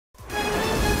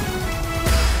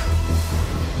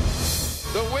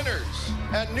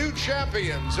And new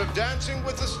champions of Dancing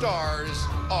with the Stars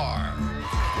are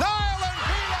Nyle and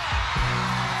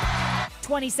Pina!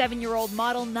 27-year-old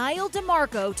model Nyle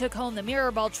DiMarco took home the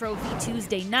Mirrorball Trophy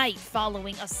Tuesday night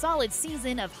following a solid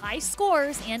season of high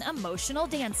scores and emotional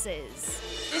dances.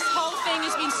 This whole thing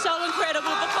has been so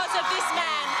incredible because of this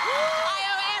man. I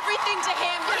owe everything to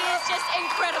him. He is just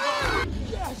incredible.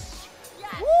 Yes!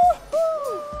 Yes.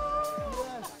 Woohoo!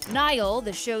 Nyle,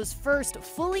 the show's first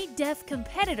fully deaf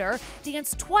competitor,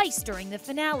 danced twice during the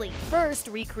finale, first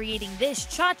recreating this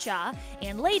cha-cha,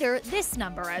 and later this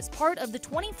number as part of the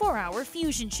 24-hour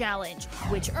Fusion Challenge,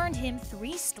 which earned him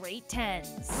 3 straight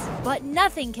 10s. But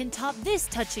nothing can top this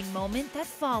touching moment that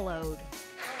followed.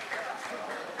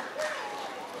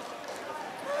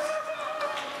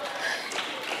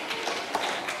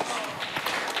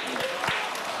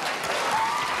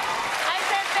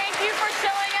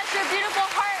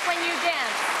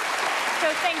 So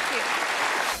thank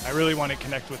you. I really want to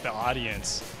connect with the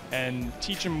audience and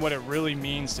teach them what it really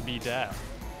means to be deaf.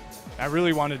 I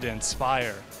really wanted to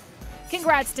inspire.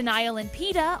 Congrats to Nyle and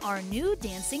Peta, our new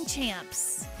dancing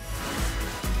champs.